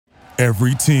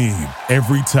Every team,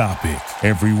 every topic,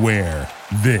 everywhere.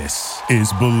 This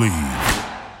is Believe.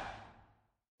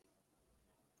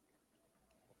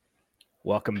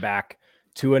 Welcome back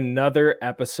to another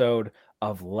episode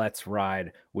of Let's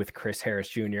Ride with Chris Harris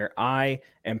Jr. I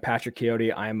am Patrick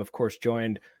Chiotti. I am, of course,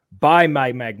 joined by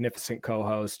my magnificent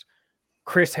co-host,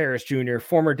 Chris Harris Jr.,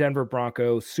 former Denver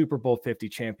Bronco, Super Bowl 50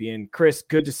 champion. Chris,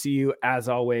 good to see you as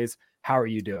always. How are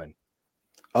you doing?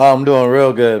 Oh, I'm doing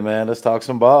real good, man. Let's talk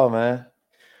some ball, man.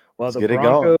 Well, Let's the get it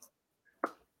going.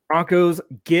 Broncos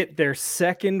get their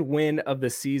second win of the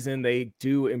season. They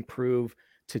do improve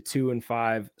to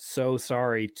 2-5. So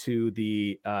sorry to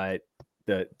the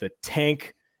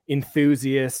tank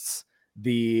enthusiasts,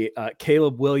 the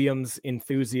Caleb Williams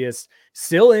enthusiasts,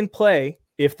 still in play.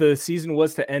 If the season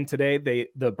was to end today,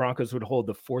 the Broncos would hold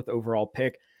the 4th overall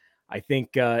pick. I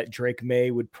think Drake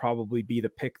May would probably be the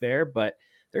pick there, but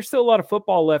there's still a lot of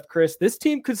football left, Chris. This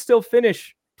team could still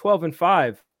finish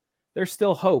 12-5. There's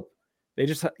still hope. They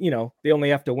just, they only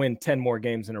have to win 10 more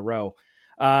games in a row.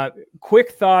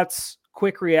 Quick thoughts,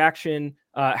 quick reaction.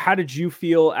 How did you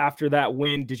feel after that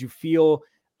win? Did you feel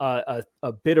a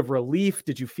bit of relief?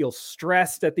 Did you feel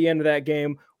stressed at the end of that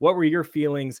game? What were your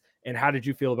feelings, and how did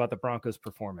you feel about the Broncos'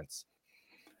 performance?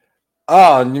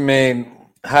 Oh, you mean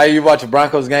how you watch a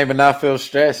Broncos game and not feel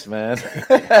stressed, man?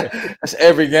 That's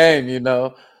every game,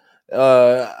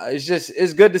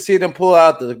 It's good to see them pull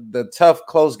out the tough,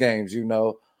 close games,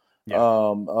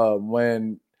 Yeah.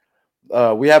 When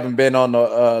we haven't been on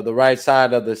the right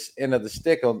side of the end of the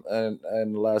stick in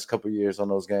the last couple of years on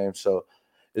those games. So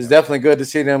it's definitely good to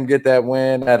see them get that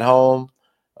win at home.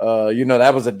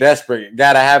 That was a desperate,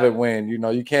 gotta have it win.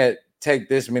 You can't take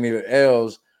this many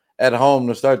L's at home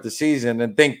to start the season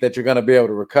and think that you're going to be able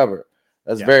to recover.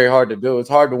 That's very hard to do. It's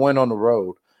hard to win on the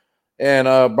road. And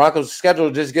Broncos'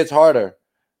 schedule just gets harder,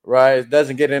 right? It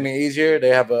doesn't get any easier. They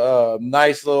have a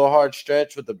nice little hard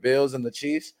stretch with the Bills and the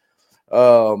Chiefs.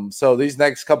 So these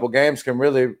next couple games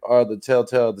are the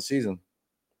telltale of the season.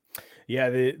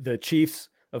 Yeah, the Chiefs,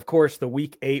 of course, the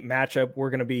Week 8 matchup. We're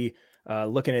going to be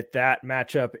looking at that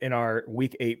matchup in our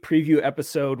Week 8 preview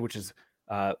episode, which is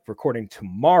recording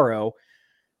tomorrow.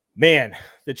 Man,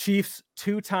 the Chiefs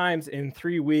 2 times in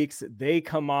 3 weeks, they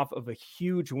come off of a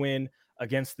huge win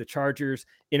against the Chargers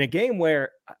in a game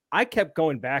where I kept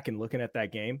going back and looking at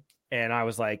that game, and I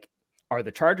was like, are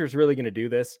the Chargers really going to do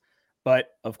this? But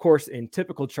of course, in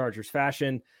typical Chargers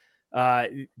fashion,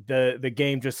 the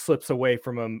game just slips away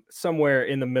from them somewhere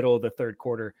in the middle of the third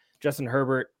quarter. Justin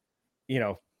Herbert,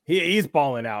 he's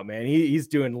balling out, man. He's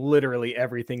doing literally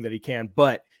everything that he can,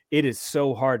 but it is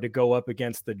so hard to go up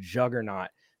against the juggernaut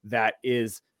that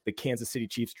is the Kansas City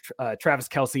Chiefs. Travis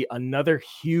Kelce, another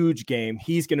huge game.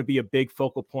 He's going to be a big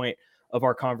focal point of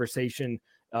our conversation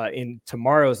in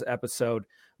tomorrow's episode.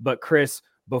 But Chris,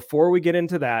 before we get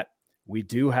into that, we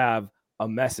do have a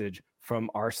message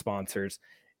from our sponsors.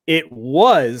 It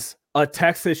was a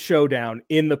Texas showdown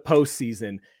in the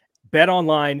postseason.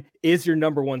 BetOnline is your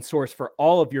number one source for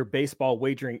all of your baseball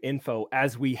wagering info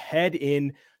as we head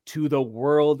in to the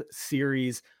World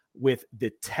Series with the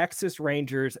Texas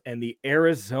Rangers and the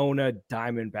Arizona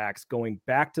Diamondbacks going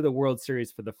back to the World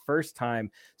Series for the first time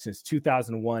since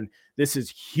 2001. This is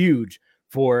huge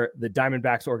for the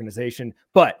Diamondbacks organization.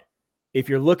 But if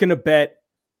you're looking to bet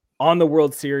on the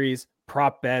World Series,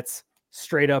 prop bets,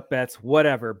 straight up bets,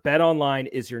 whatever, BetOnline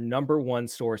is your number one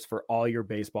source for all your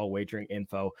baseball wagering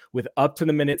info with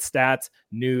up-to-the-minute stats,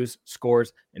 news,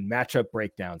 scores, and matchup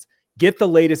breakdowns. Get the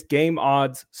latest game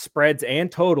odds, spreads,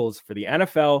 and totals for the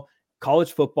NFL,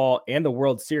 college football, and the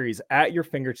World Series at your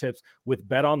fingertips with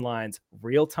BetOnline's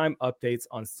real-time updates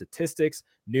on statistics,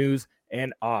 news,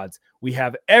 and odds. We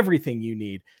have everything you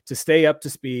need to stay up to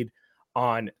speed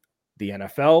on the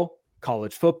NFL,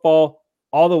 college football,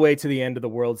 all the way to the end of the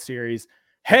World Series.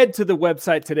 Head to the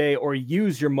website today or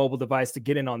use your mobile device to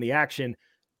get in on the action.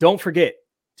 Don't forget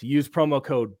to use promo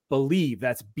code BELIEVE,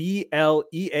 that's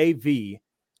BLEAV,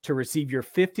 to receive your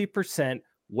 50%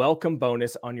 welcome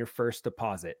bonus on your first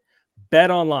deposit.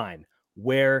 Bet online,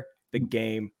 where the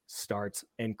game starts.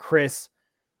 And Chris,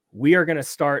 we are going to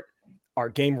start our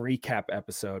game recap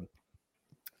episode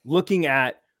looking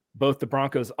at both the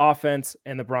Broncos offense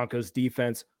and the Broncos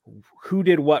defense. Who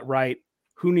did what right?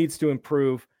 Who needs to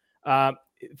improve?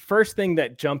 First thing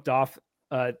that jumped off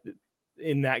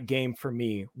in that game for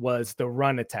me was the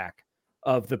run attack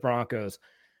of the Broncos.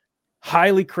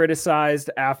 Highly criticized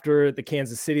after the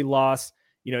Kansas City loss.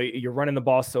 You're running the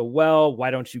ball so well. Why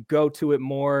don't you go to it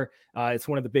more? It's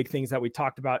one of the big things that we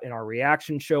talked about in our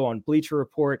reaction show on Bleacher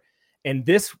Report. And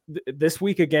this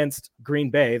week against Green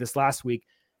Bay, this last week,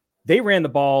 they ran the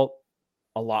ball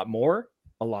a lot more,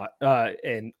 a lot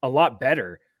and a lot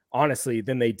better, honestly,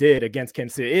 than they did against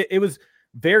Kansas City. It was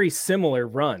very similar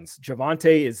runs.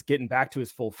 Javonte is getting back to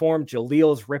his full form.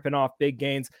 Jalil's ripping off big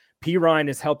gains. P. Ryan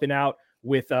is helping out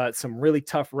with some really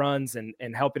tough runs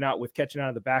and helping out with catching out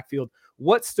of the backfield.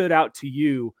 What stood out to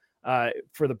you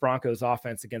for the Broncos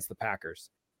offense against the Packers?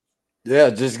 Yeah,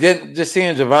 just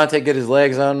seeing Javonte get his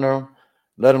legs under him,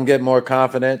 let him get more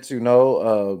confidence,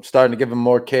 starting to give him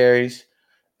more carries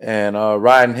and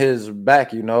riding his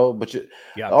back, But the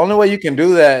only way you can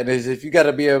do that is if you got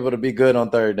to be able to be good on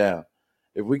third down.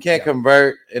 If we can't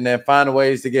convert and then find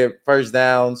ways to get first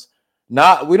downs,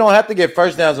 we don't have to get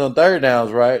first downs on third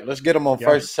downs, right? Let's get them on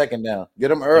first, second down. Get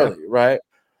them early, right?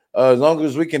 As long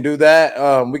as we can do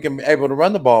that, we can be able to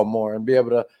run the ball more and be able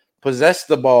to possess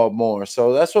the ball more.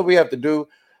 So that's what we have to do.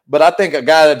 But I think a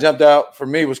guy that jumped out for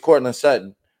me was Courtland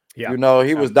Sutton. Yeah,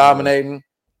 he was dominating.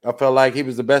 I felt like he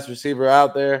was the best receiver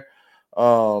out there.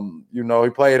 He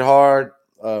played hard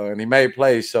and he made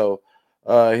plays. So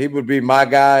he would be my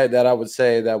guy that I would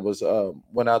say that was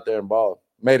went out there and balled.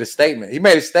 Made a statement. He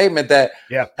made a statement that,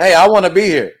 hey, I want to be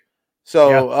here.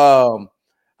 So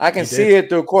I can see it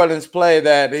through Courtland's play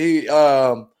that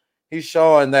he's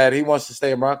showing that he wants to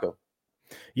stay in Bronco.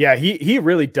 Yeah, he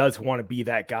really does want to be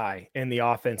that guy in the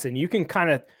offense. And you can kind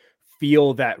of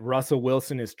feel that Russell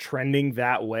Wilson is trending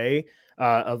that way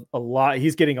a lot.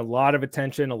 He's getting a lot of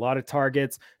attention, a lot of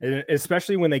targets,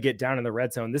 especially when they get down in the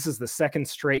red zone. This is the second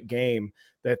straight game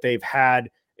that they've had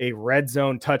a red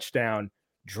zone touchdown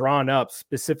drawn up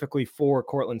specifically for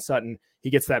Courtland Sutton. He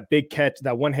gets that big catch,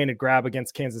 that one-handed grab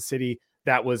against Kansas City.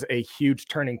 That was a huge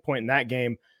turning point in that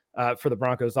game for the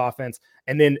Broncos offense.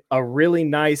 And then a really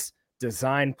nice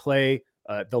design play,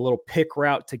 the little pick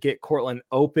route to get Courtland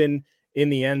open in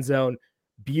the end zone.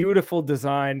 Beautiful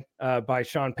design by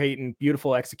Sean Payton,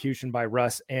 beautiful execution by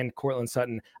Russ and Courtland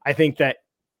Sutton. I think that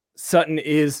Sutton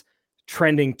is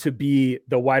trending to be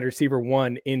the wide receiver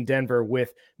one in Denver,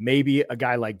 with maybe a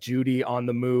guy like Judy on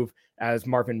the move as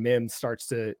Marvin Mims starts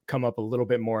to come up a little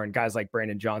bit more and guys like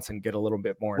Brandon Johnson get a little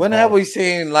bit more involved. When have we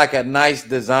seen like a nice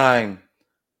design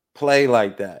play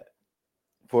like that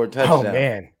for a touchdown?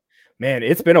 Oh, man,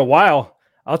 it's been a while.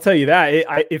 I'll tell you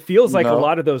that. It feels like a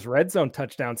lot of those red zone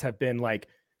touchdowns have been like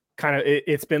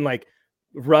it's been like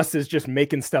Russ is just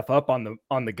making stuff up on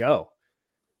the go.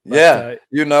 But,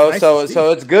 nice so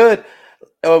it's good.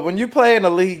 When you play in the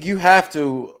league, you have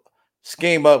to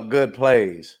scheme up good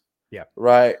plays. Yeah.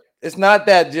 Right. It's not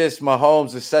that just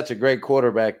Mahomes is such a great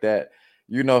quarterback that,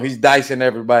 he's dicing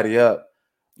everybody up.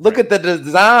 Look at the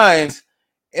designs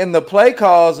in the play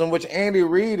calls in which Andy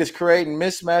Reid is creating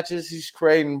mismatches. He's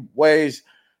creating ways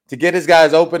to get his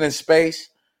guys open in space.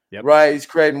 Yep. Right. He's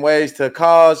creating ways to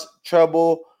cause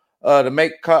trouble,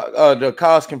 to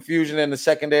cause confusion in the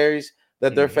secondaries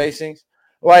that they're facing.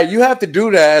 Right. You have to do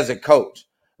that as a coach.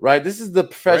 Right. This is the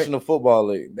professional football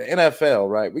league, the NFL.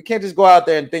 Right. We can't just go out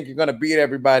there and think you're going to beat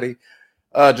everybody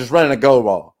just running a go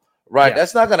ball. Right. Yeah.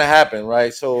 That's not going to happen.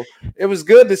 Right. So it was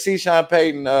good to see Sean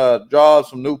Payton draw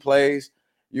some new plays,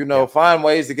 find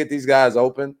ways to get these guys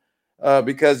open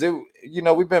because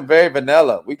we've been very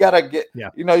vanilla. We got to get,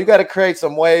 you got to create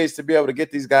some ways to be able to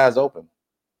get these guys open.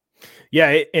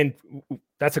 Yeah. And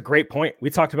that's a great point.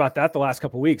 We talked about that the last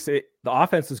couple of weeks. The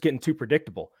offense was getting too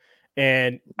predictable.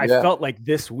 And I felt like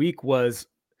this week was,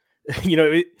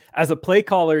 as a play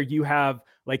caller, you have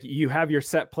your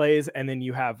set plays and then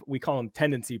we call them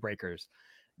tendency breakers.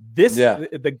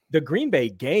 The Green Bay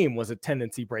game was a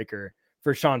tendency breaker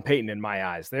for Sean Payton in my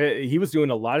eyes. He was doing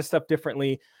a lot of stuff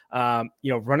differently,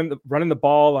 running the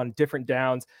ball on different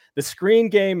downs. The screen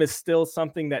game is still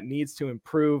something that needs to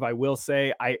improve. I will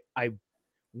say I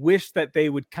wish that they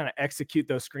would kind of execute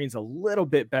those screens a little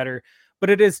bit better, but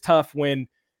it is tough when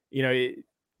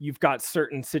you've got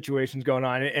certain situations going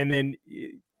on and then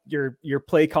your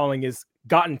play calling is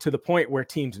gotten to the point where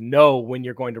teams know when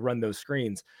you're going to run those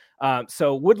screens.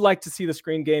 So would like to see the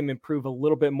screen game improve a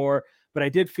little bit more, but I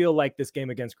did feel like this game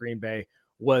against Green Bay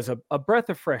was a breath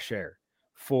of fresh air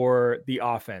for the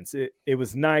offense. It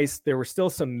was nice. There were still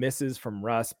some misses from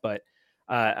Russ, but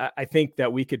I think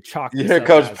that we could chalk. You hear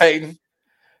Coach Payton?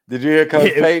 Did you hear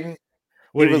Coach Payton?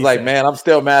 He was like, man, I'm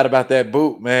still mad about that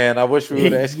boot, man. I wish we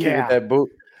would have executed that boot.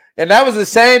 And that was the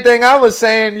same thing I was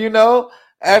saying,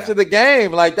 after the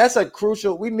game. Like, that's a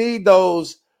crucial – we need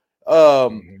those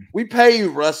we pay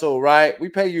you, Russell, right? We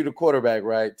pay you the quarterback,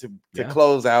 right, to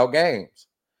close out games,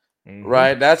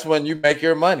 right? That's when you make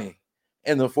your money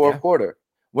in the fourth quarter.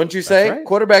 Wouldn't you say?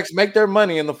 Quarterbacks make their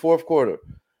money in the fourth quarter.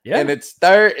 Yeah. And it's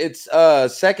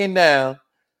second down.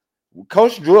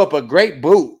 Coach drew up a great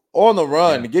boot on the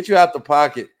run to get you out the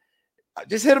pocket.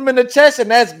 just hit him in the chest,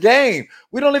 and that's game.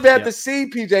 We don't even have to see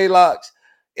PJ Locke's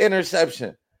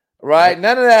interception, right?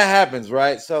 None of that happens,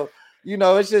 right? So,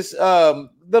 it's just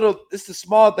it's the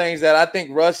small things that I think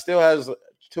Russ still has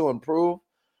to improve,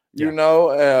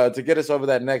 to get us over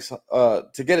that next,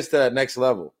 to get us to that next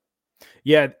level.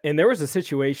 Yeah, and there was a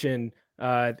situation,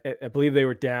 I believe they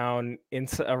were down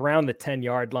around the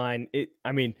 10-yard line.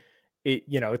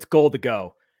 It's goal to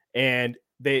go, and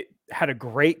they had a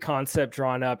great concept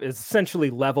drawn up. It's essentially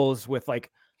levels with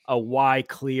like a Y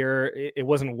clear. It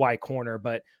wasn't Y corner,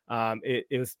 but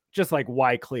it was just like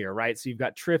Y clear, right? So you've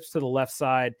got trips to the left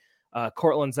side.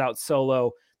 Cortland's out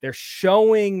solo. They're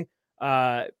showing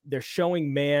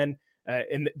man,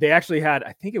 and they actually had,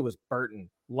 I think it was Burton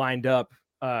lined up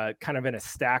kind of in a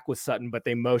stack with Sutton, but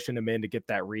they motioned him in to get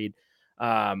that read.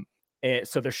 And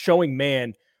so they're showing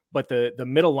man, but the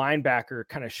middle linebacker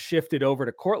kind of shifted over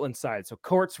to Cortland's side. So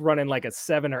Court's running like a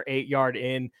 7 or 8 yard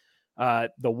in.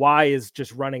 The Y is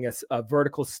just running a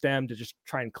vertical stem to just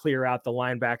try and clear out the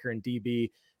linebacker and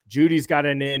DB. Judy's got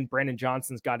an in. Brandon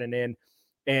Johnson's got an in.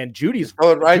 And Judy's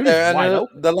right there under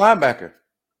the linebacker.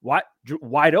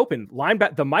 Wide open.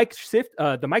 Linebacker.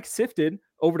 The Mike sifted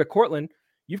over to Cortland.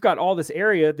 You've got all this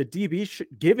area. The DB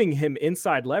giving him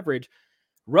inside leverage.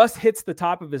 Russ hits the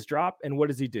top of his drop, and what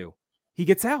does he do? He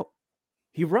gets out.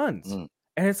 He runs. And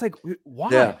it's like, why?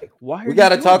 Yeah. Why? We got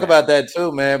to talk about that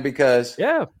too, man, because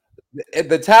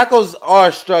the tackles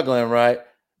are struggling, right?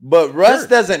 But Russ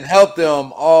doesn't help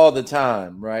them all the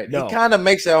time, right? No. He kind of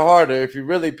makes it harder if you're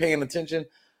really paying attention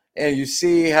and you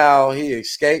see how he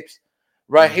escapes,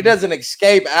 right? Mm-hmm. He doesn't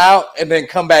escape out and then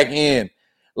come back in.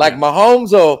 Like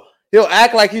Mahomes he'll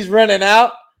act like he's running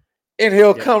out and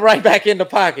he'll come right back in the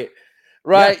pocket,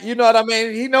 right? Yeah. You know what I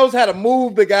mean? He knows how to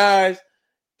move the guys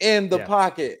in the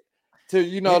pocket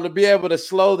to, to be able to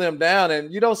slow them down.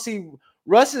 And you don't see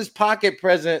Russ's pocket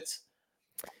presence.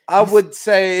 I would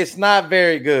say it's not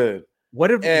very good. What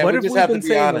have we been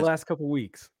saying the last couple of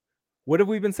weeks? What have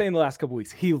we been saying the last couple of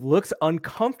weeks? He looks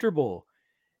uncomfortable.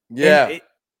 Yeah.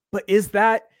 But is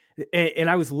that, and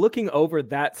I was looking over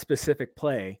that specific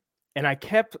play, and I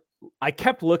kept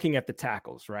looking at the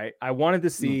tackles, right? I wanted to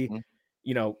see,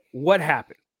 what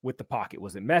happened with the pocket.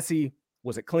 Was it messy?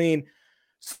 Was it clean?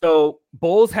 So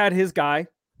Bowles had his guy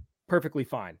perfectly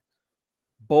fine.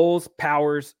 Bowles,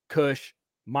 Powers, Cush,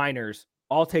 Miners,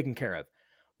 all taken care of.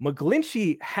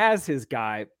 McGlinchey has his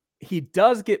guy. He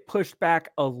does get pushed back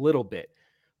a little bit,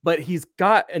 but he's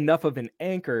got enough of an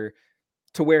anchor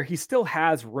to where he still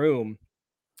has room.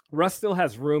 Russ still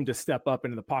has room to step up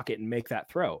into the pocket and make that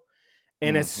throw.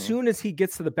 And as soon as he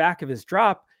gets to the back of his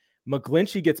drop,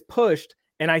 McGlinchey gets pushed.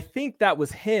 And I think that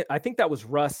was him. I think that was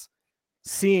Russ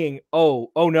seeing, oh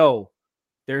no,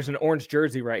 there's an orange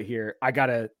jersey right here. I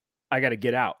gotta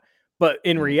get out. But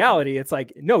in reality, it's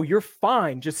like, no, you're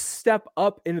fine. Just step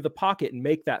up into the pocket and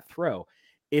make that throw.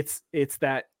 It's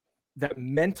that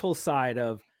mental side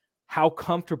of how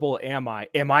comfortable am I?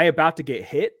 Am I about to get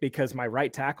hit because my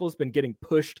right tackle's been getting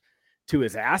pushed to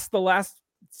his ass the last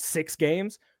 6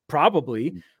 games?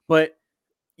 Probably. But,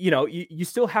 you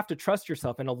still have to trust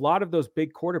yourself. And a lot of those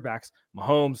big quarterbacks,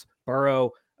 Mahomes,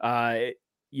 Burrow, those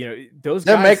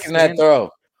they're guys making that throw.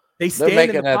 They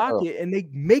stand in the pocket and they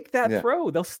make that throw.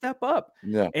 They'll step up.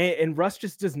 Yeah. And Russ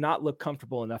just does not look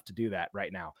comfortable enough to do that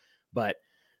right now. But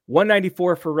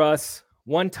 194 for Russ,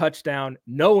 1 touchdown,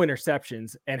 no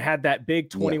interceptions, and had that big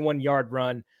 21-yard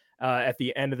run at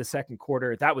the end of the second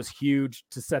quarter. That was huge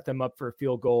to set them up for a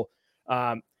field goal.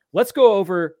 Let's go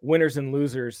over winners and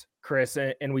losers, Chris.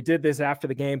 And we did this after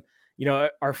the game.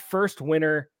 Our first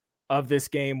winner of this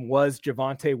game was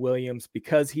Javonte Williams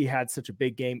because he had such a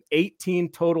big game.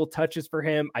 18 total touches for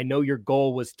him. I know your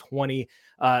goal was 20.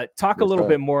 Talk a little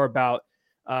bit more about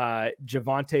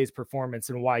Javonte's performance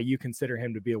and why you consider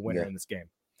him to be a winner in this game.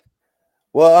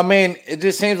 Well, I mean, it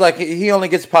just seems like he only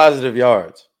gets positive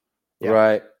yards,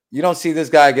 right? You don't see this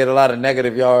guy get a lot of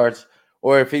negative yards,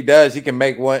 or if he does, he can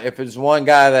make one. If it's one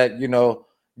guy that,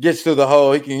 gets through the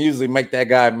hole, he can usually make that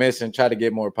guy miss and try to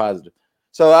get more positive.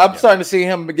 So I'm starting to see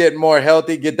him get more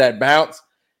healthy, get that bounce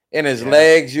in his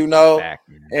legs, and, that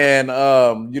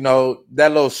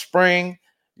little spring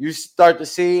you start to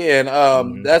see.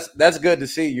 And that's good to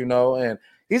see, and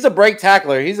he's a break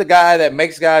tackler. He's a guy that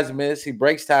makes guys miss. He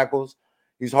breaks tackles.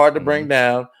 He's hard to bring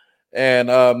down.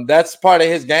 And that's part of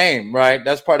his game, right?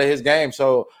 That's part of his game.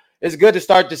 So it's good to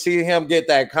start to see him get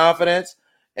that confidence.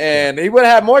 And he would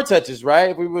have more touches, right?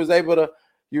 If he was able to,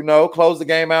 close the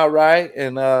game out right.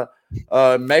 And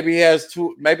maybe he has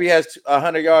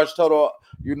 100 yards total,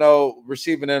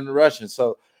 receiving and rushing.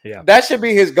 So that should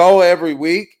be his goal every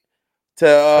week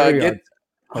to get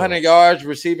 100 yards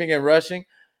receiving and rushing.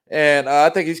 and I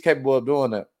think he's capable of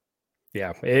doing that.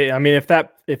 Yeah, I mean, if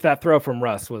that throw from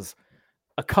Russ was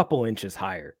a couple inches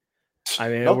higher, I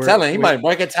mean, don't tell him he might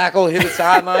break a tackle, hit the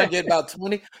sideline, get about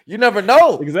 20. You never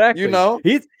know. Exactly. You know,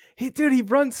 he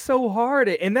runs so hard,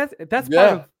 and that's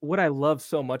part of what I love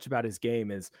so much about his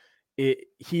game is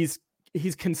he's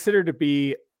considered to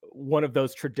be one of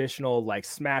those traditional like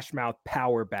smash mouth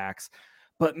power backs,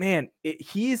 but man,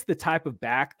 he's the type of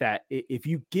back that if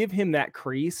you give him that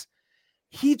crease,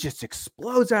 he just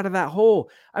explodes out of that hole.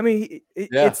 I mean,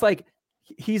 it's like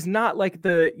he's not like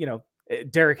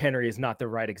Derrick Henry is not the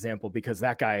right example because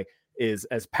that guy is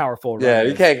as powerful. Yeah,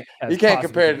 you can't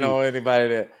compare to anybody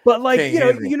that. But like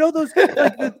you know those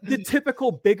like the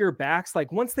typical bigger backs,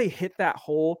 like once they hit that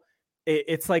hole,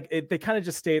 it's like they kind of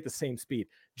just stay at the same speed.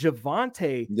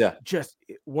 Javonte, just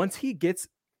once he gets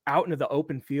out into the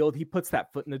open field, he puts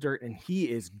that foot in the dirt and he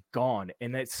is gone.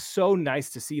 And it's so nice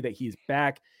to see that he's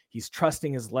back. He's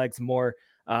trusting his legs more.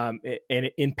 And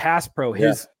in pass pro,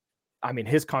 his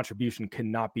contribution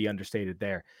cannot be understated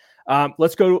there.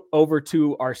 Let's go over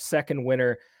to our second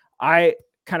winner. I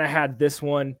kind of had this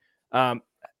one.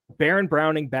 Baron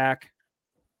Browning back.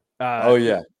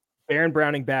 Baron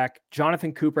Browning back.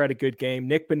 Jonathan Cooper had a good game.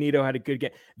 Nick Bonito had a good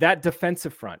game. That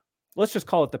defensive front, let's just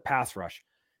call it the pass rush.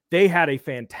 They had a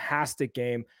fantastic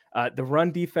game. The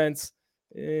run defense,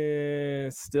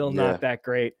 still not that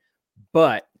great.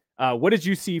 But what did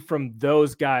you see from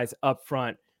those guys up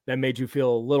front that made you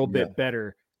feel a little bit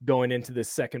better going into this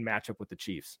second matchup with the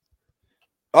Chiefs?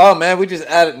 Oh, man, we just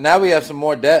added. Now we have some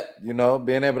more depth, being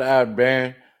able to add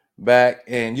Baron back.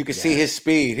 And you can see his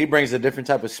speed. He brings a different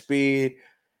type of speed.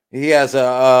 He has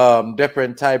a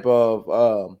different type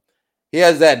of he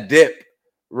has that dip,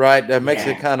 right? That makes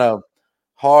it kind of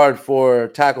hard for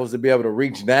tackles to be able to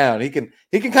reach down. He can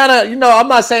kind of, I'm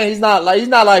not saying he's not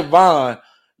like Von,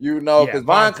 because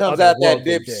Von comes out that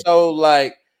dip so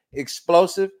like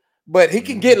explosive, but he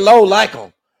can get low like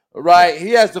him, right? He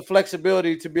has the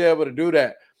flexibility to be able to do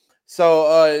that. So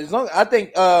I think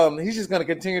he's just going to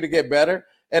continue to get better,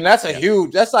 and that's a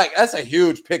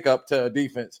huge pickup to a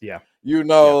defense. Yeah.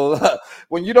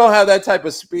 When you don't have that type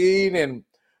of speed and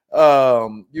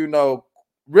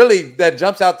really that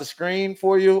jumps out the screen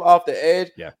for you off the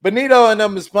edge. Yeah. Bonito and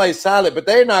them is playing solid, but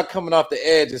they're not coming off the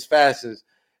edge as fast as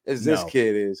this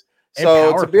kid is.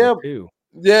 So to be able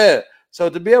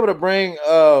to be able to bring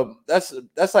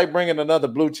that's like bringing another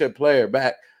blue chip player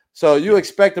back. So you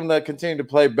expect them to continue to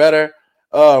play better.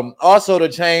 Also to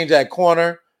change at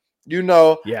corner.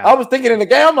 I was thinking in the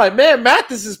game, I'm like, man,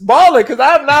 Mathis is balling because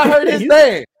I have not heard his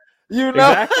name.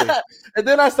 Exactly. And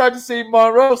then I start to see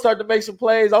Monroe start to make some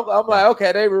plays. I'm like,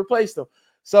 okay, they replaced him.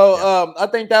 So I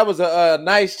think that was a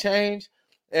nice change,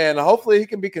 and hopefully he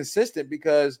can be consistent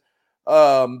because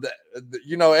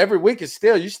every week is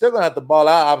you're still gonna have to ball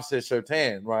out opposite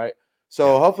Surtain, right?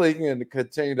 So hopefully he can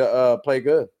continue to play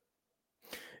good.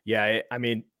 Yeah, I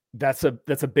mean that's a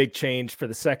big change for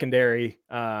the secondary.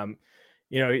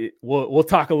 We'll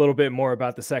talk a little bit more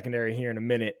about the secondary here in a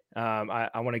minute.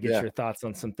 I want to get your thoughts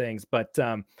on some things, but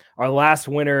our last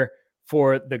winner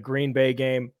for the Green Bay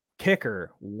game,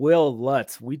 kicker Will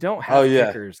Lutz. We don't have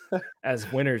kickers as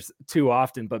winners too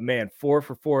often, but man, 4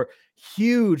 for 4,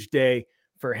 huge day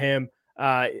for him.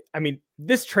 I mean,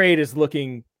 this trade is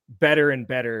looking better and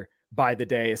better by the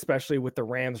day, especially with the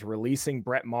Rams releasing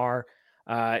Brett Maher.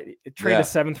 Trade a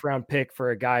 7th round pick for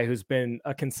a guy who's been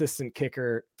a consistent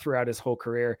kicker throughout his whole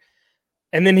career,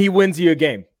 and then he wins you a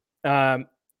game.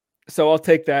 So I'll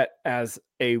take that as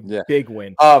a big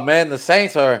win. Oh man, the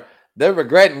Saints they're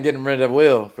regretting getting rid of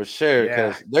Will for sure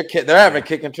because they're having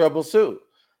kicking trouble too,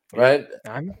 right?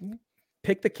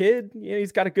 Pick the kid.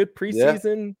 He's got a good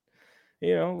preseason.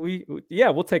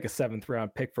 We'll take a 7th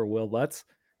round pick for Will Lutz.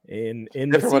 In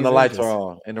different when the lights are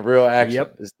on in the real action.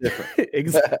 It's different.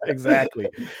 Exactly.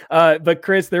 But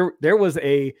Chris, there was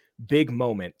a big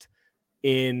moment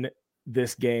in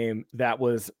this game that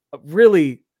was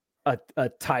really a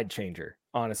tide changer,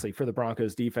 honestly, for the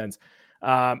Broncos defense.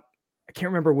 I can't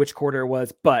remember which quarter it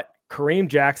was, but Kareem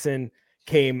Jackson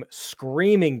came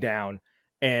screaming down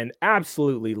and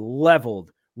absolutely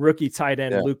leveled rookie tight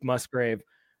end Luke Musgrave.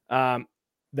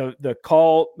 The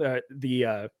call,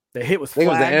 the hit was flagged.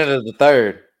 I think it was the end of the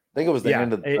third. I think it was the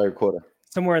end of the third quarter.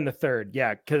 Somewhere in the third.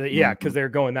 Yeah. Because they're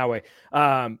going that way.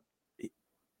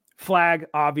 Flag,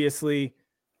 obviously.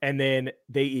 And then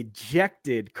they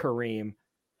ejected Kareem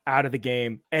out of the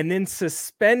game and then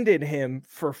suspended him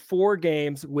for 4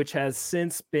 games, which has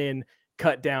since been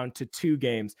cut down to 2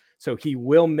 games. So he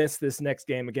will miss this next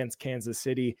game against Kansas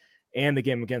City and the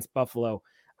game against Buffalo.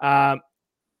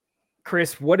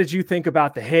 Chris, what did you think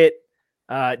about the hit?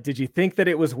 Did you think that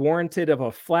it was warranted of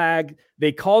a flag?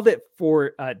 They called it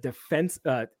for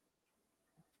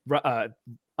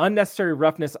unnecessary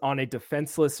roughness on a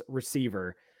defenseless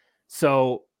receiver.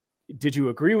 So did you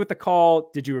agree with the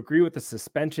call? Did you agree with the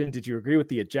suspension? Did you agree with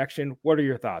the ejection? What are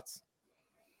your thoughts?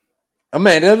 I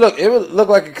mean, it would look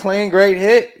like a clean, great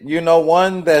hit,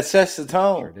 one that sets the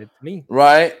tone. Sure did to me.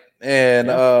 Right. And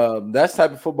that's the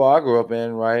type of football I grew up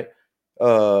in, right?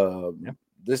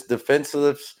 This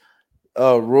defensive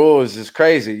rule is just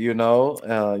crazy,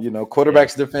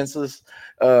 quarterbacks defenseless,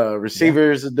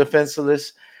 receivers are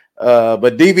defenseless,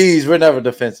 but DBs, we're never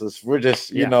defenseless. We're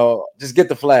just, just get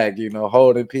the flag,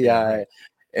 holding PI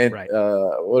and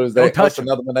what is that? What's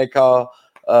another one they call?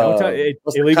 What's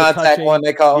the contact touching. One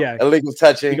they call? Illegal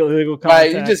touching. Illegal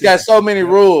contact, right. You just got so many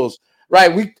rules.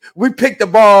 Right. We pick the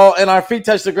ball and our feet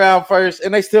touch the ground first,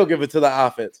 and they still give it to the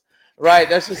offense. Right.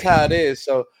 That's just how it is.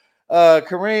 So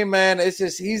Kareem, man, it's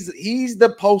just he's the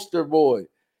poster boy,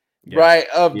 right,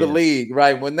 of the league.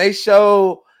 Right. When they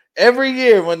show every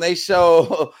year,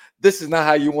 this is not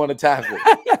how you want to tackle.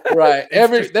 Right.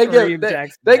 They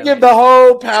give the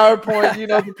whole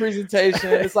PowerPoint, the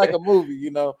presentation. It's like a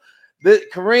movie,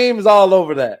 Kareem's all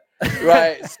over that,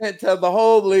 right? Sent to the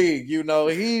whole league,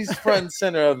 he's front and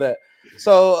center of that.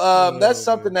 So that's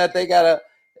something that they gotta.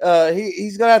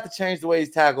 He's gonna have to change the way he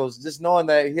tackles. Just knowing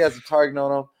that he has a target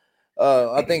on him.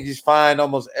 I think he's fined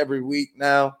almost every week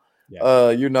now.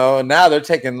 And now they're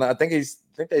taking. I think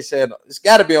they said it's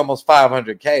got to be almost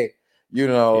 $500K.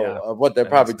 Of what they're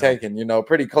probably taking.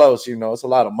 Pretty close. It's a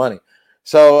lot of money.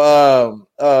 So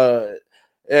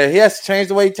he has to change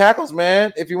the way he tackles,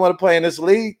 man. If you want to play in this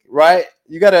league, right?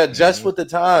 You got to adjust with the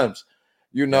times.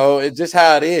 It's just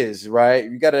how it is, right?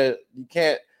 I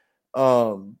can't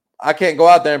go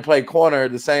out there and play corner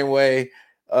the same way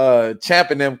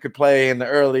Champ and them could play in the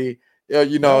early,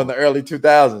 in the early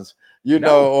 2000s,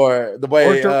 or the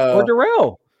way or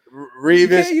Darrell.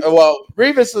 Revis.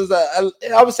 Revis was,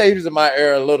 I would say he was in my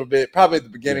era a little bit, probably at the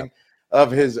beginning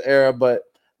of his era, but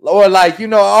or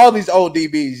all these old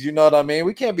DBs, you know what I mean?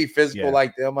 We can't be physical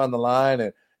like them on the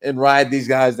line and ride these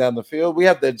guys down the field. We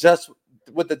have to adjust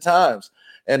with the times.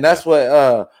 And that's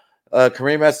what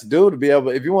Kareem has to do to be able,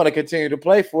 if you want to continue to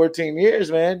play 14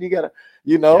 years, man, you gotta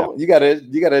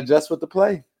adjust with the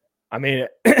play. I mean,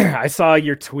 I saw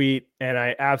your tweet and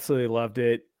I absolutely loved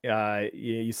it.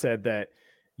 You said that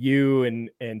you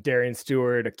and Darian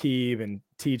Stewart, Akeem, and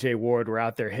TJ Ward were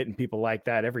out there hitting people like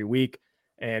that every week,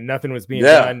 and nothing was being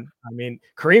done. I mean,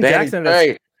 Kareem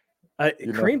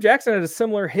Jackson had a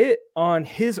similar hit on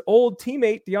his old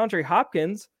teammate DeAndre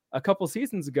Hopkins a couple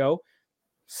seasons ago.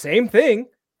 Same thing.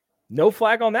 No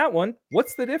flag on that one.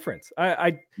 What's the difference?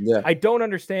 I don't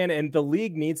understand. And the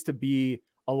league needs to be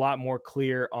a lot more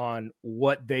clear on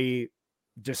what they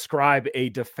describe a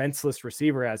defenseless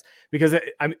receiver as, because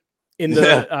I'm in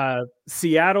the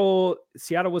Seattle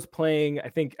was playing, I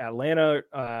think Atlanta,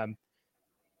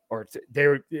 or they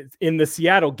were in the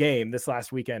Seattle game this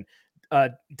last weekend.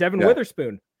 Devin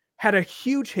Witherspoon had a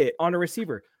huge hit on a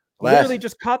receiver, literally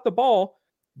just caught the ball,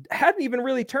 hadn't even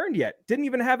really turned yet, didn't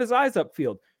even have his eyes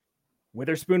upfield.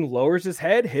 Witherspoon lowers his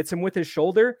head, hits him with his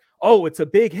shoulder. Oh, it's a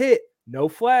big hit. No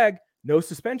flag, no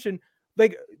suspension.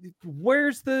 Like,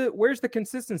 where's the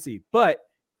consistency? But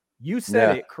you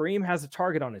said it. Kareem has a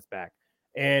target on his back,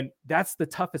 and that's the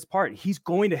toughest part. He's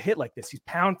going to hit like this. He's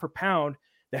pound for pound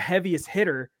the heaviest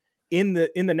hitter in the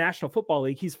National Football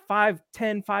League. He's 5'10",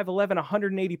 5'11",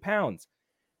 180 pounds.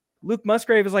 Luke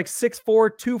Musgrave is like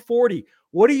 6'4", 240.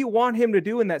 What do you want him to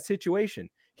do in that situation?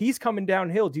 He's coming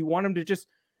downhill. Do you want him to just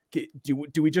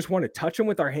do we just want to touch him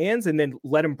with our hands and then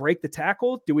let him break the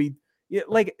tackle?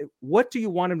 What do you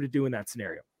want him to do in that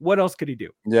scenario? What else could he do?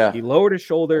 Yeah. He lowered his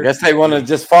shoulder. I guess they want to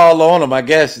just fall on him. I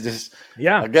guess just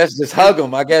hug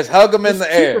him. I guess hug him in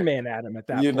the air. Superman at him at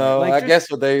that point. I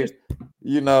guess what they,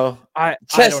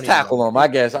 chest tackle him. I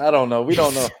guess. I don't know. We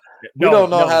don't know. We don't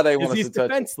know how they want us to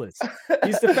touch him.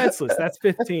 He's defenseless. That's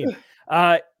 15.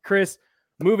 Chris,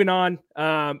 moving on.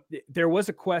 There was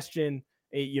a question.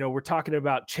 We're talking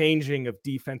about changing of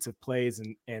defensive plays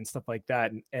and stuff like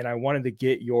that. And I wanted to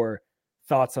get your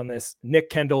thoughts on this. Nick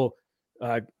Kendall,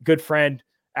 good friend,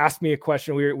 asked me a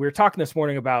question. We were talking this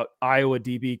morning about Iowa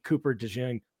DB Cooper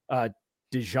DeJean.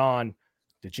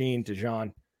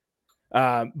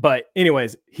 But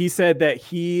anyways, he said that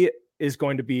he is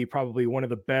going to be probably one of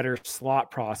the better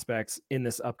slot prospects in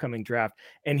this upcoming draft.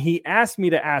 And he asked me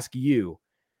to ask you,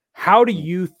 how do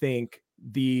you think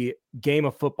the game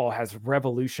of football has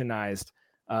revolutionized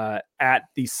at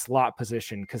the slot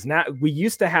position? Because now we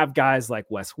used to have guys like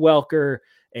Wes Welker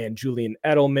and Julian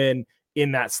Edelman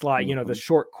in that slot, the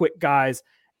short, quick guys.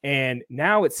 And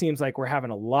now it seems like we're having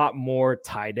a lot more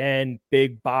tight end,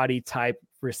 big body type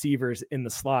receivers in the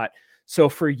slot. So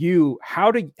for you, how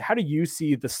do you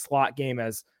see the slot game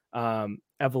as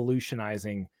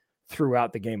evolutionizing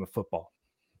throughout the game of football?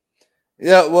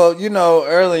 Yeah, well,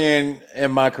 early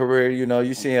in my career,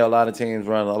 you see a lot of teams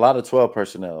run a lot of 12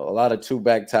 personnel, a lot of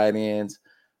two-back tight ends,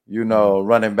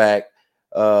 running back,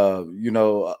 or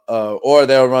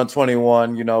they'll run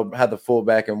 21, have the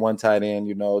fullback and one tight end,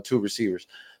 two receivers.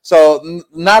 So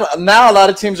now a lot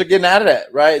of teams are getting out of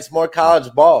that, right? It's more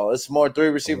college ball. It's more 3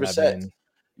 receiver sets.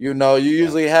 You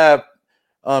usually have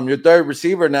your third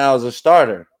receiver now is a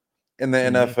starter in the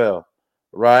NFL,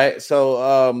 right?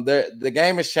 So the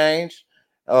game has changed,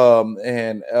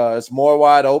 and it's more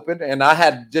wide open. And I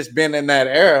had just been in that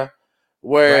era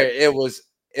where it was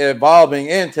evolving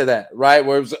into that, right?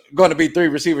 Where it was going to be 3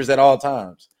 receivers at all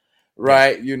times,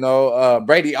 right?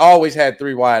 Brady always had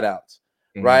 3 wideouts.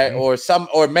 Right, or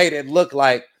made it look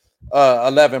like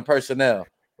 11 personnel,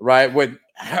 right, with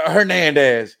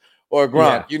Hernandez or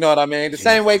Gronk. You know what I mean? The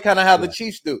same way kind of how the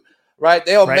Chiefs do, right?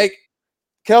 They'll make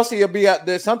Kelsey will be out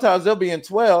there. Sometimes they'll be in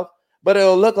 12, but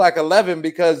it'll look like 11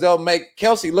 because they'll make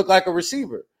Kelsey look like a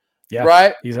receiver. Yeah,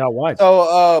 right. He's out wide.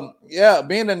 So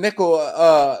being a nickel,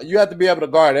 you have to be able to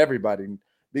guard everybody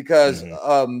because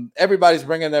everybody's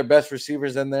bringing their best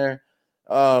receivers in there.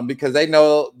 Because they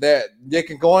know that they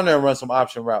can go in there and run some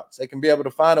option routes. They can be able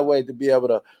to find a way to be able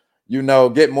to,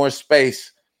 get more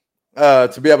space,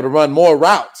 to be able to run more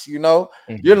routes.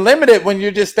 You're limited when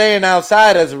you're just staying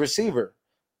outside as a receiver,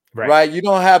 right? You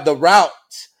don't have the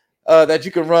routes that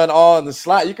you can run all in the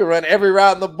slot. You can run every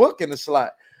route in the book in the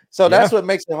slot. So that's what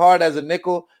makes it hard as a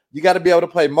nickel. You got to be able to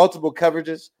play multiple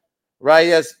coverages, right?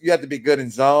 Yes, you have to be good in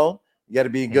zone. You got to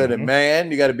be good in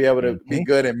man. You got to be able to be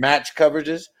good in match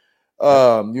coverages.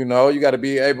 You got to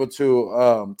be able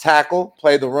to tackle,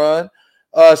 play the run.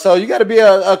 So you got to be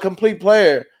a complete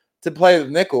player to play the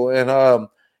nickel. And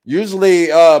usually,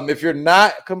 if you're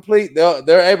not complete,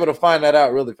 they're able to find that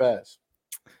out really fast.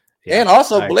 Yeah, and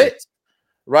also blitz,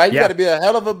 right? You got to be a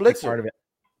hell of a blitzer. Part of it,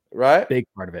 right? Big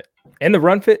part of it. And the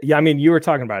run fit. Yeah, I mean, you were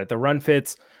talking about it. The run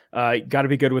fits. Got to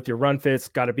be good with your run fits.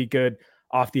 Got to be good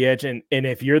off the edge. And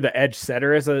if you're the edge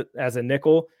setter as a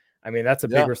nickel, I mean, that's a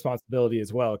big responsibility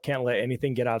as well. Can't let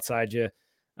anything get outside you.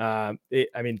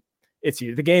 It's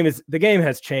you. The game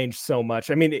has changed so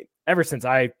much. I mean, ever since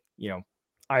I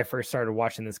first started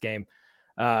watching this game,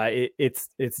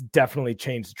 it's definitely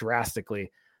changed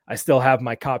drastically. I still have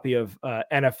my copy of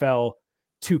NFL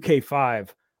 2K5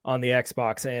 on the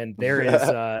Xbox, and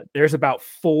there's about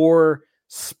 4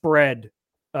 spread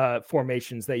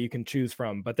formations that you can choose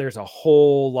from, but there's a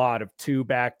whole lot of 2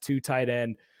 back, 2 tight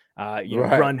end.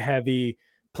 Run heavy,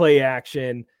 play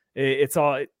action. It's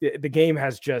all the game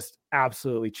has just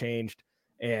absolutely changed,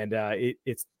 and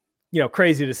it's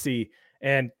crazy to see,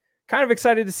 and kind of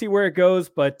excited to see where it goes.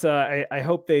 But I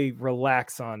hope they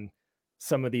relax on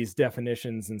some of these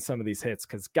definitions and some of these hits,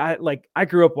 because I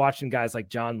grew up watching guys like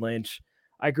John Lynch.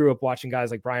 I grew up watching guys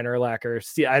like Brian Urlacher.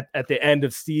 At the end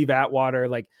of Steve Atwater,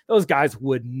 like those guys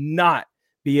would not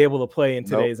be able to play in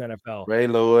today's NFL. Ray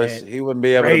Lewis, he wouldn't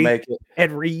be able to make it.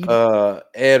 Ed Reed.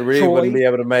 Ed Reed wouldn't be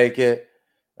able to make it.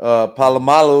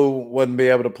 Palomalu wouldn't be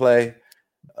able to play.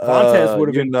 Vontaze would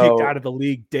have been kicked out of the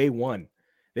league day one.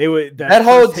 They would that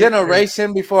whole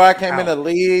generation before I came in the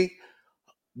league,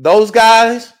 those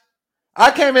guys, I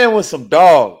came in with some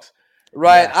dogs,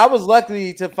 right? Yeah. I was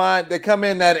lucky to find they come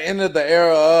in at the end of the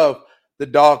era of the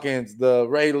Dawkins, the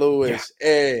Ray Lewis,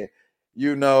 Ed,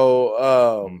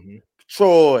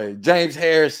 Troy, James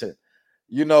Harrison,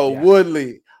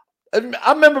 Woodley.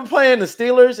 I remember playing the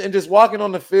Steelers and just walking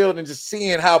on the field and just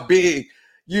seeing how big,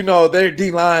 their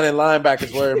D-line and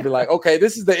linebackers were and be like, okay,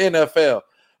 this is the NFL,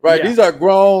 right? Yeah. These are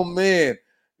grown men,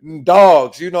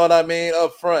 dogs, you know what I mean,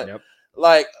 up front. Yep.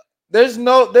 Like,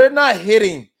 they're not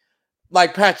hitting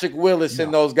like Patrick Willis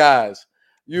and those guys.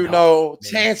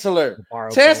 Chancellor.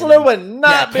 Chancellor would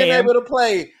not been able to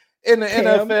play in the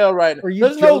NFL right now.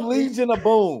 There's no Legion of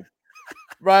Boom.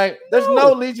 Right? There's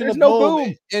no Legion of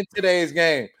Boom in today's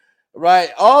game.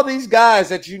 Right? All these guys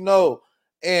that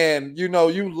and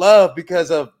you love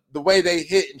because of the way they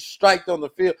hit and strike on the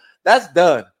field, that's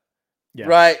done. Yeah.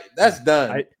 Right? That's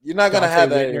done. You're not going to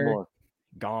have that anymore.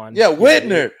 Gone. Yeah,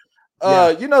 Whitner.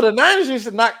 The Niners used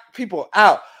to knock people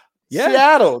out. Yeah.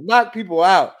 Seattle knocked people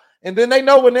out. And then they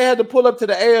know when they had to pull up to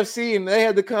the AFC and they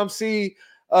had to come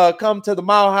to the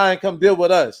Mile High and come deal with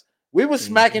us. We was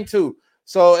smacking too.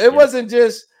 So it wasn't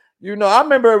just, I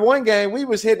remember one game we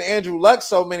was hitting Andrew Luck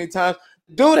so many times.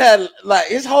 Dude had like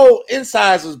his whole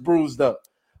insides was bruised up,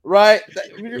 right?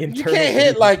 You can't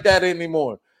hit like that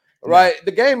anymore. right?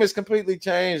 The game is completely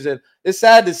changed, and it's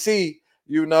sad to see,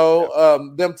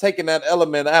 them taking that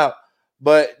element out.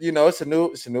 But it's a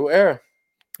new era.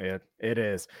 It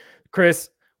is. Chris,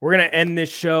 we're going to end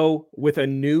this show with a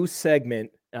new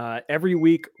segment. Every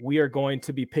week, we are going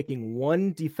to be picking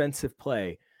one defensive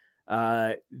play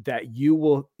that you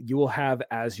will have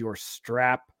as your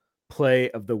strap play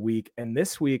of the week. And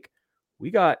this week, we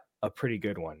got a pretty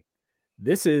good one.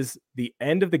 This is the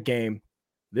end of the game.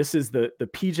 This is the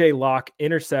PJ Locke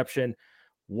interception.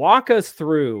 Walk us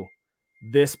through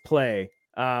this play.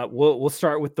 We'll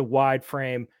start with the wide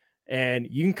frame, and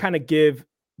you can kind of give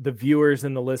the viewers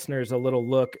and the listeners a little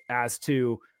look as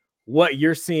to what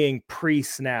you're seeing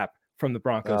pre-snap from the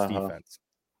Broncos defense.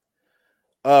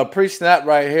 Pre-snap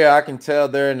right here, I can tell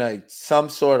they're in some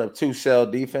sort of two-shell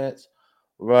defense,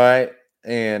 right?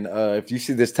 And if you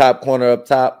see this top corner up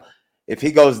top, if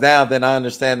he goes down, then I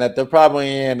understand that they're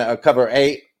probably in a cover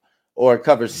 8 or a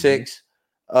cover 6,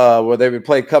 where they would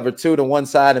play cover 2 to one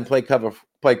side and play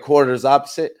quarters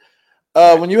opposite.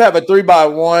 When you have a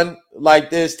 3-by-1 like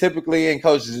this, typically in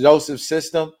Coach Joseph's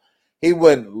system, he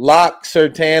would lock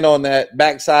Surtain on that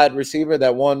backside receiver,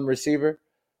 that one receiver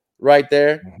right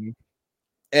there.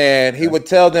 And he would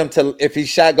tell them to, if he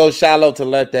goes shallow, to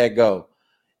let that go.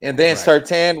 And then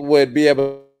Surtain would be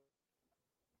able.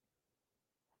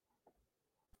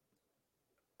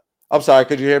 I'm sorry,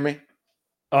 could you hear me?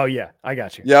 Oh, yeah, I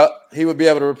got you. Yeah, he would be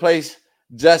able to replace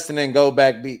Justin and go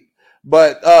back deep.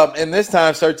 But in this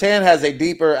time, Surtain has a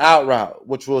deeper out route,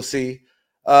 which we'll see.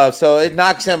 So it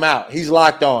knocks him out. He's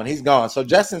locked on. He's gone. So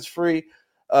Justin's free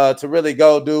to really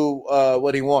go do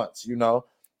what he wants,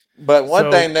 But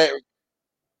one thing that –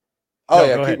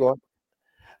 keep going.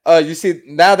 You see,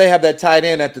 now they have that tight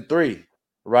end at the 3,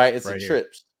 right? It's a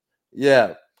trips.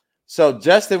 Yeah. So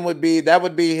Justin would be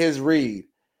his read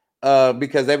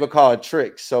because they would call it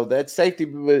tricks. So that safety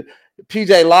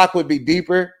PJ Locke would be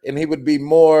deeper, and he would be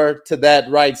more to that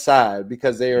right side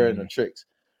because they are in the tricks.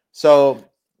 So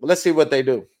let's see what they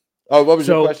do. Oh, what was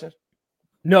your question?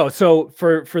 No, so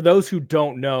for those who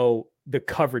don't know the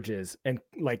coverages, and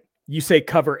like you say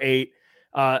cover 8,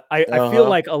 I feel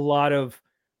like a lot of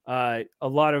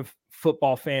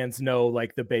football fans know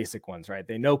like the basic ones, right?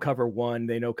 They know cover 1,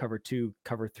 they know cover 2,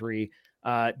 cover 3.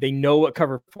 They know what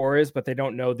cover 4 is, but they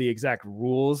don't know the exact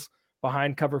rules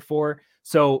behind cover 4.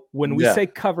 So when we say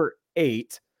cover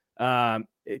 8,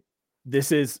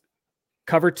 this is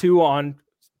cover 2 on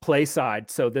play side.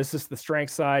 So this is the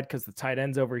strength side because the tight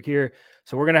end's over here.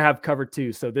 So we're going to have cover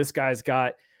 2. So this guy's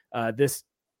got this,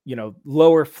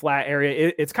 lower flat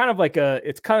area. It's kind of like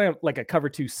a cover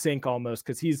 2 sink almost,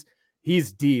 because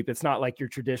he's deep. It's not like your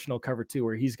traditional cover 2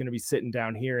 where he's going to be sitting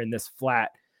down here in this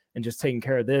flat and just taking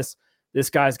care of this.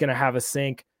 This guy's going to have a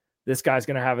sink. This guy's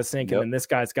going to have a sink. And then this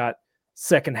guy's got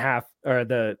second half, or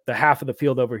the half of the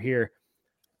field over here.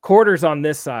 Quarters on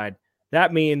this side.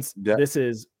 That means this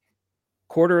is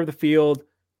quarter of the field,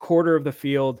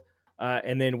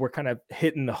 and then we're kind of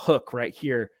hitting the hook right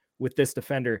here with this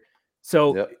defender.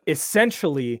 So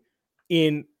essentially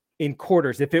in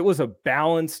quarters, if it was a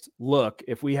balanced look,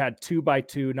 if we had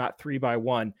 2-by-2, not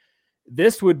 3-by-1,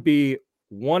 this would be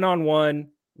 1-on-1,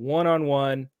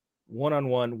 1-on-1,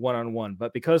 1-on-1, 1-on-1.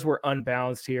 But because we're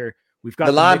unbalanced here, we've got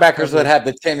the linebackers would have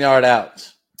the 10-yard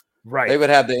outs. Right. They would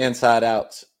have the inside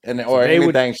outs or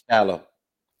anything shallow.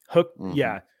 Hook,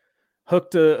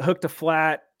 hook to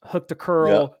flat, hook to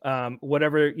curl,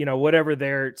 whatever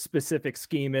their specific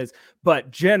scheme is.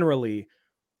 But generally,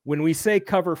 when we say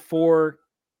cover 4,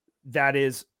 that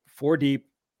is 4 deep,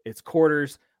 it's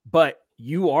quarters, but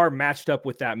you are matched up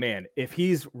with that man. If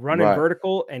he's running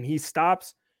vertical and he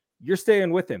stops, you're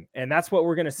staying with him. And that's what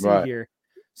we're going to see here.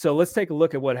 So let's take a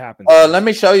look at what happens. Let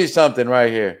me show you something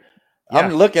right here.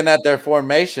 I'm looking at their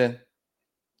formation,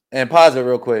 and pause it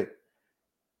real quick.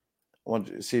 I want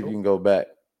you to see if you can go back.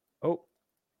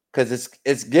 Because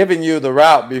it's giving you the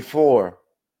route before.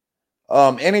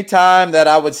 Anytime that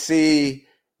I would see,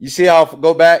 you see how I'll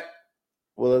go back?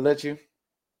 Will it let you?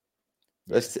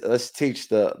 Let's teach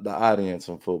the audience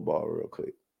on football real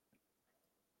quick.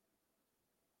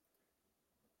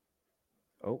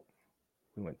 Oh,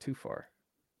 we went too far.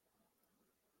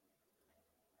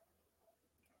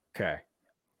 Okay.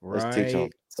 Let's teach them.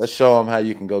 Let's show them how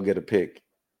you can go get a pick.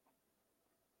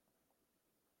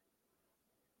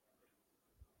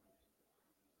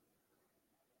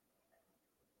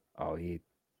 Oh, he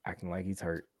acting like he's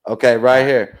hurt. Okay, right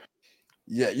here.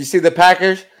 Yeah, you see the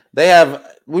Packers?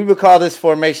 We would call this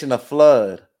formation a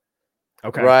flood.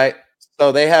 Okay. Right?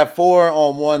 So they have 4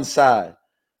 on one side.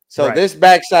 So this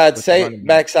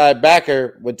backside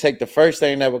backer would take the first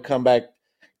thing that would come back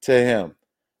to him.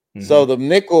 Mm-hmm. So the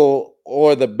nickel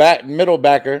or the middle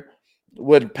backer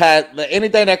would pass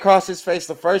anything that crossed his face.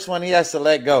 The first one he has to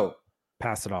let go,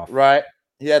 pass it off. Right,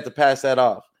 he had to pass that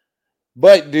off.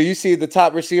 But do you see the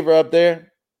top receiver up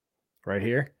there? Right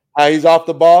here. How he's off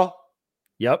the ball?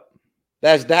 Yep.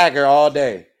 That's dagger all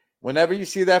day. Whenever you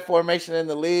see that formation in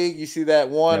the league, you see that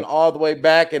one all the way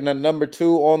back and the number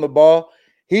 2 on the ball.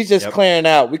 He's just clearing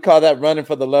out. We call that running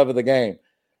for the love of the game.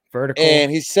 Vertical.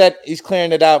 And he's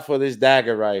clearing it out for this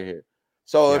dagger right here.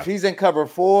 So if he's in cover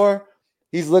 4,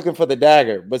 he's looking for the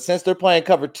dagger. But since they're playing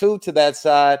cover 2 to that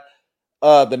side,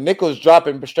 the nickel's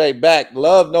dropping straight back.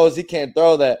 Love knows he can't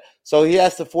throw that. So he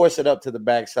has to force it up to the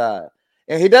backside.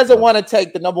 And he doesn't want to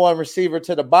take the number 1 receiver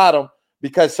to the bottom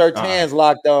because Surtain's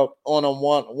locked up on a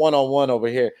one-on-one over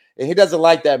here. And he doesn't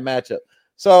like that matchup.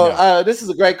 So this is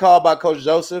a great call by Coach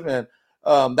Joseph. And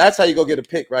that's how you go get a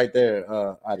pick right there,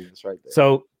 audience, right there.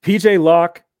 So PJ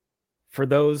Locke, for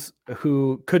those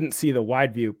who couldn't see the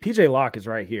wide view, PJ Locke is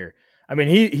right here. I mean,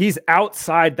 he's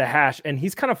outside the hash and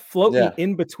he's kind of floating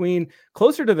in between,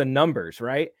 closer to the numbers,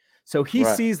 right? So he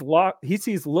sees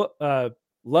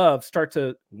Love start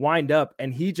to wind up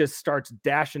and he just starts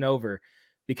dashing over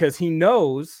because he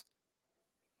knows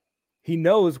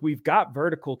we've got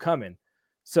vertical coming.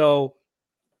 So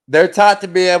they're taught to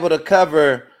be able to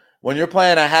cover when you're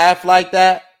playing a half like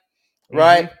that,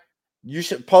 right? You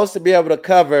should supposed to be able to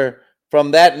cover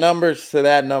from that numbers to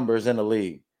that numbers in the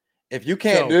league. If you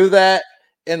can't do that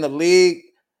in the league,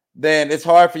 then it's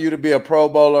hard for you to be a Pro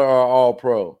Bowler or all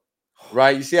pro,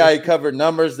 right? You see how he covered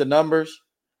the numbers?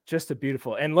 Just a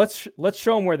beautiful. And let's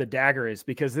show them where the dagger is,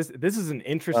 because this is an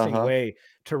interesting way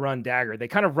to run dagger. They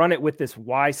kind of run it with this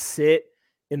Y sit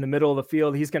in the middle of the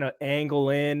field. He's going to angle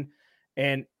in,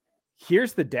 and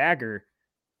here's the dagger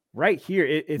right here.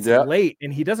 It's late,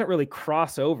 and he doesn't really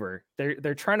cross over.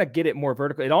 They're trying to get it more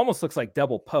vertical. It almost looks like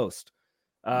double post,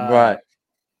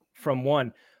 from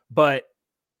one. But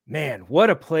man, what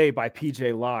a play by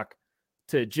PJ Locke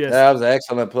to just. That was an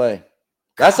excellent play.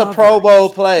 That's a Pro Bowl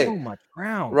play. So much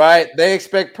ground. Right? They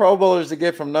expect Pro Bowlers to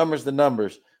get from numbers to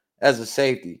numbers as a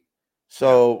safety.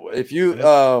 So if you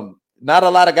not a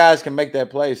lot of guys can make that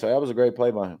play. So that was a great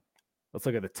play by him. Let's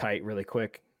look at the tight really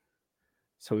quick.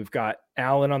 So we've got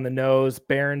Allen on the nose,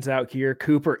 Barron's out here,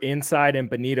 Cooper inside, and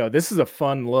Benito. This is a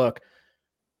fun look.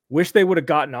 Wish they would have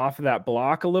gotten off of that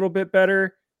block a little bit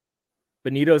better.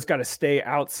 Benito's got to stay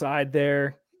outside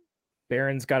there.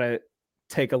 Barron's got to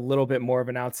take a little bit more of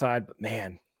an outside, but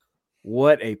man,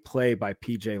 what a play by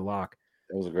PJ Locke.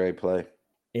 It was a great play.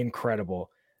 Incredible.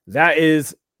 That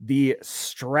is the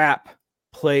strap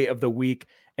play of the week,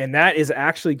 and that is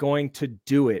actually going to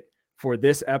do it for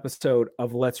this episode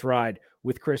of Let's Ride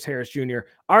with Chris Harris Jr.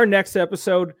 Our next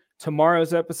episode,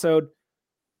 tomorrow's episode,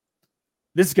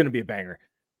 this is going to be a banger.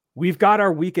 We've got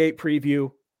our Week 8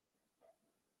 preview,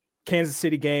 Kansas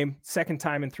City game, second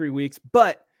time in 3 weeks,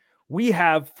 but we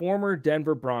have former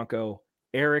Denver Bronco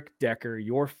Eric Decker,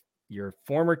 your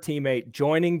former teammate,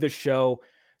 joining the show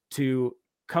to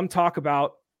come talk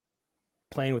about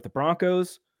playing with the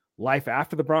Broncos, life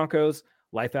after the Broncos,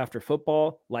 life after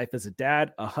football, life as a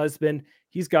dad, a husband.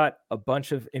 He's got a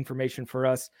bunch of information for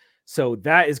us. So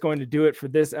that is going to do it for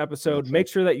this episode. Make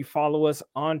sure that you follow us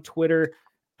on Twitter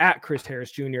at Chris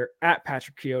Harris Jr., at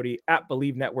Patrick Coyote, at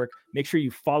Believe Network. Make sure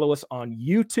you follow us on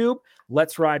YouTube.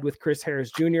 Let's Ride with Chris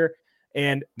Harris Jr.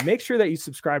 And make sure that you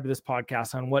subscribe to this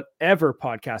podcast on whatever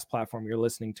podcast platform you're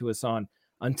listening to us on.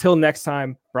 Until next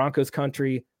time, Broncos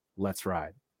country, let's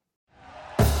ride.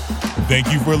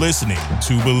 Thank you for listening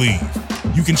to Believe.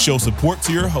 You can show support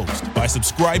to your host by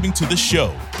subscribing to the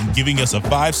show and giving us a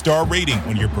 5-star rating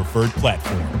on your preferred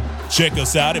platform. Check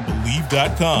us out at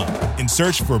Believe.com and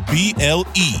search for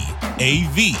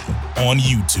BLEAV on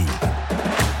YouTube.